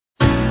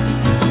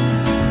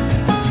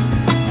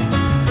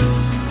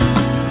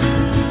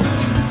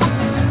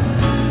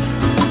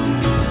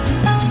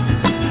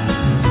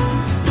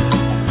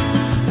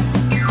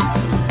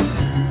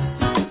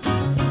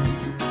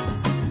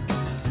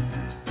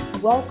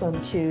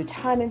welcome to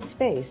Time and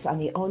Space on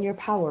the Own Your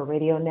Power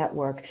Radio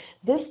Network.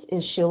 This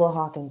is Sheila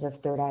Hawkins of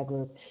Third Eye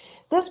Group.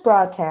 This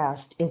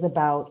broadcast is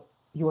about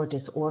your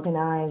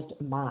disorganized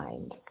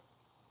mind.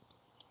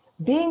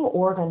 Being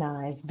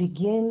organized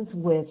begins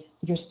with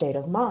your state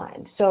of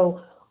mind.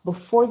 So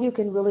before you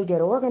can really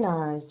get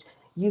organized,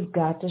 you've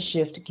got to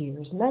shift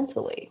gears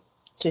mentally.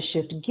 To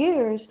shift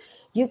gears,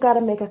 you've got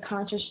to make a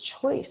conscious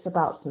choice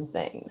about some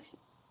things.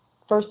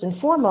 First and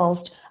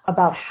foremost,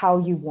 about how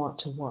you want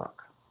to work.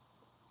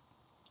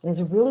 It's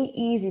really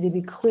easy to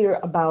be clear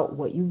about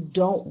what you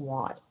don't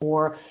want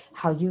or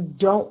how you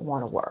don't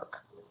want to work.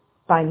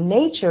 By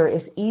nature,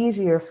 it's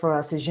easier for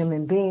us as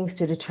human beings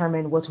to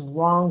determine what's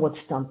wrong with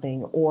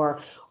something or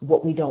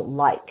what we don't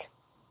like.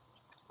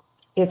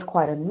 It's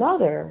quite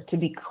another to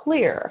be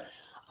clear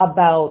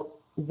about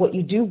what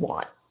you do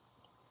want,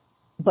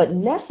 but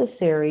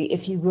necessary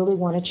if you really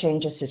want to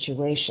change a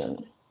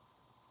situation.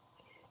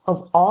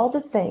 Of all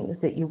the things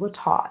that you were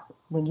taught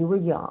when you were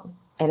young,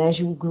 and as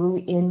you grew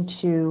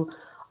into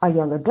a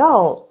young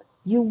adult,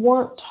 you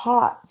weren't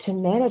taught to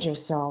manage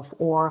yourself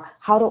or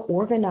how to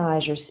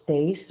organize your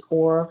space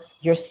or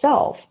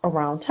yourself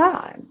around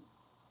time.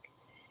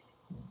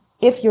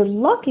 If you're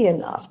lucky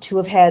enough to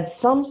have had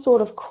some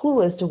sort of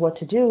clue as to what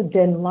to do,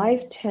 then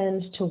life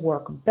tends to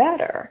work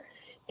better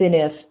than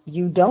if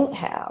you don't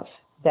have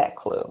that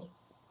clue.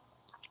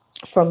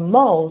 For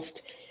most,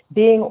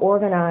 being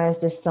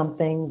organized is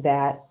something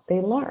that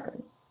they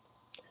learn.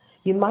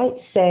 You might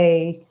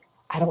say,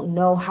 I don't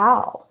know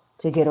how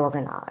to get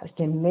organized,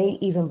 and may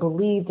even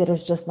believe that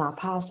it's just not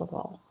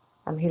possible.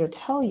 I'm here to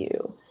tell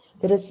you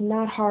that it's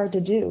not hard to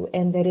do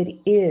and that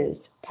it is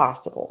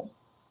possible.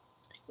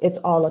 It's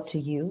all up to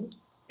you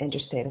and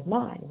your state of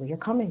mind, where you're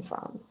coming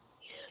from.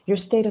 Your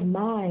state of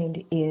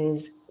mind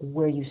is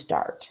where you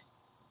start.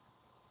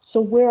 So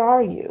where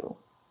are you?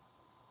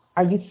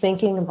 Are you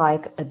thinking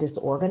like a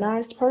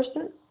disorganized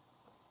person?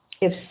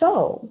 If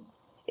so,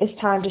 it's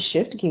time to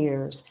shift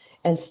gears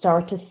and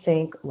start to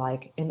think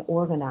like an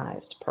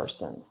organized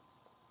person.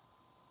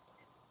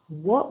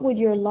 What would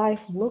your life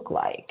look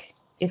like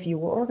if you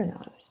were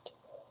organized?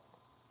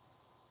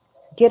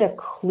 Get a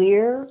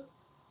clear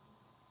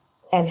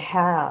and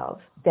have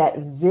that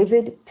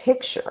vivid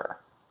picture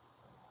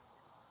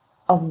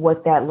of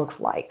what that looks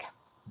like.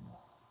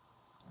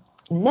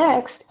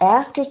 Next,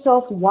 ask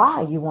yourself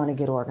why you want to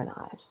get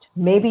organized.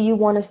 Maybe you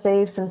want to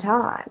save some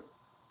time.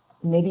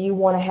 Maybe you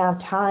want to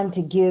have time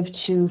to give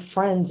to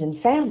friends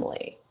and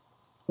family,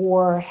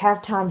 or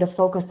have time to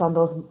focus on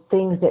those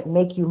things that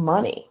make you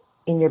money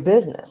in your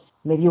business.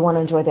 Maybe you want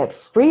to enjoy that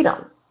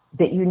freedom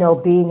that you know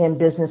being in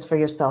business for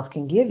yourself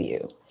can give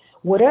you.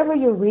 Whatever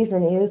your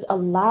reason is,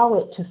 allow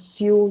it to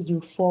fuel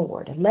you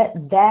forward. Let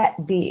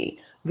that be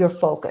your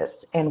focus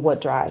and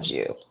what drives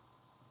you.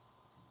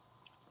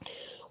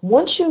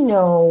 Once you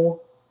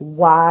know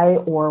why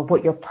or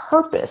what your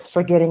purpose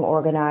for getting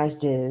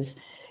organized is,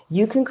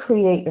 you can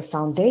create your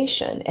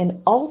foundation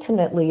and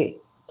ultimately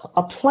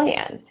a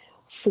plan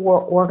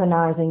for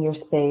organizing your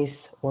space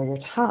or your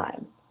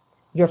time.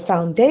 Your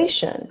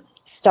foundation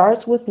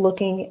starts with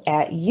looking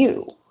at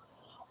you,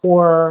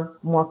 or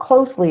more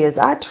closely as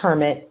I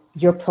term it,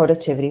 your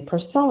productivity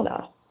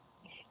persona,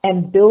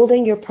 and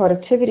building your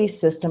productivity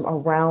system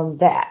around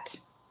that.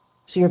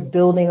 So you're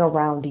building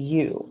around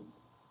you.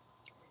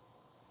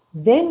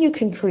 Then you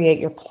can create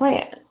your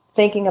plan,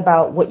 thinking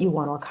about what you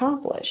want to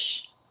accomplish.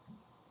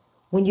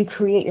 When you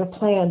create your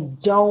plan,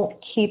 don't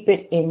keep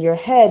it in your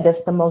head.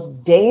 That's the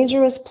most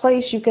dangerous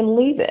place you can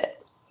leave it.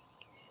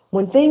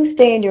 When things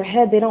stay in your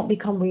head, they don't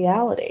become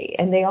reality,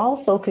 and they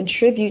also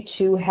contribute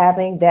to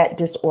having that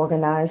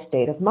disorganized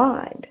state of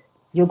mind.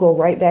 You'll go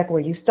right back where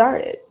you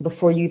started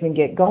before you even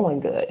get going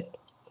good.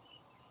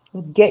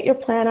 Get your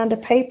plan onto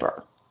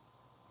paper.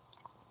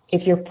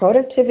 If your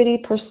productivity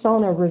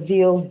persona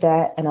reveals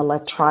that an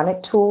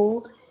electronic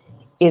tool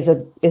is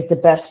the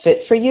best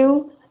fit for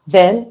you,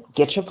 then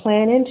get your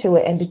plan into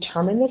it and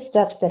determine the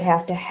steps that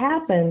have to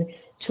happen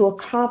to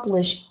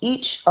accomplish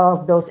each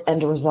of those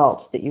end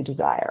results that you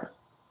desire.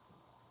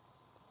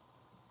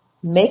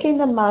 Making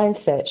the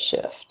mindset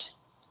shift,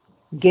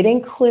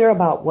 getting clear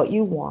about what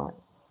you want,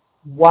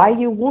 why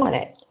you want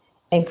it,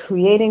 and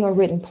creating a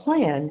written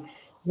plan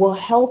will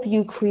help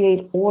you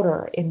create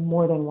order in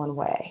more than one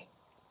way.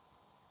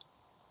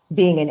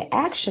 Being in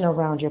action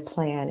around your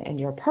plan and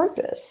your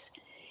purpose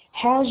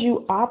has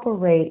you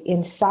operate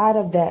inside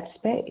of that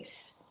space.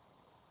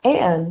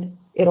 And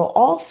it'll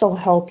also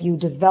help you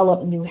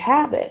develop new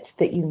habits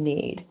that you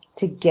need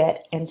to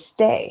get and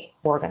stay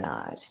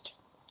organized,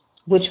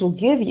 which will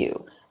give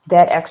you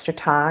that extra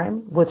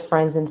time with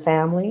friends and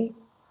family.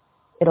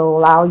 It'll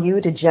allow you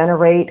to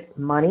generate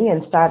money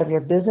inside of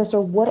your business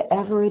or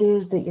whatever it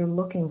is that you're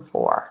looking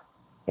for.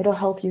 It'll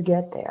help you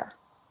get there.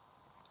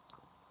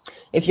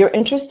 If you're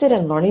interested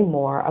in learning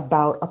more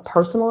about a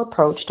personal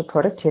approach to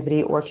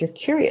productivity, or if you're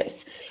curious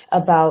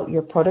about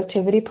your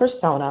productivity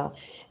persona,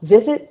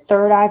 visit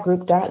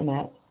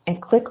thirdeyeGroup.net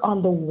and click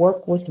on the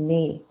Work With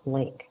Me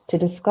link to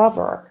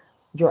discover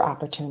your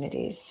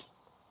opportunities.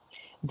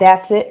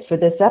 That's it for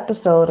this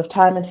episode of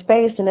Time and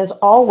Space, and as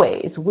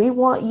always, we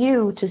want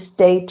you to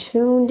stay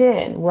tuned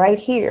in right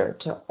here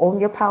to Own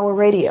Your Power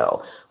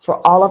Radio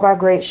for all of our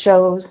great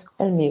shows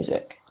and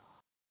music.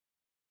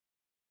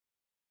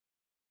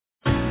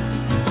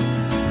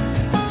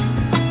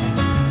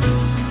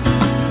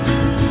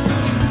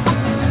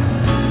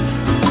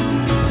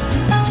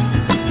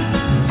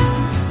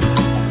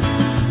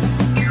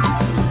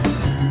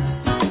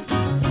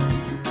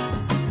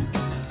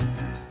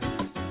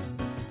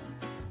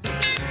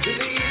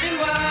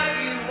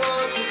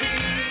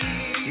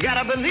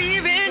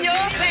 Believe in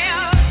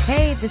yourself.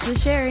 Hey, this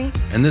is Sherry.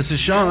 And this is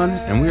Sean,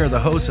 and we are the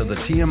hosts of the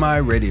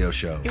TMI Radio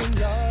Show.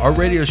 Our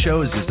radio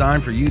show is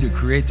designed for you to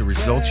create the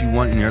results you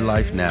want in your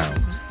life now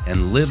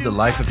and live the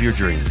life of your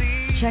dreams.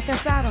 Check us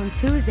out on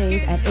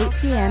Tuesdays at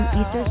 8 p.m.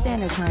 Eastern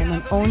Standard Time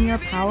on Own Your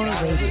Power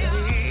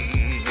Radio.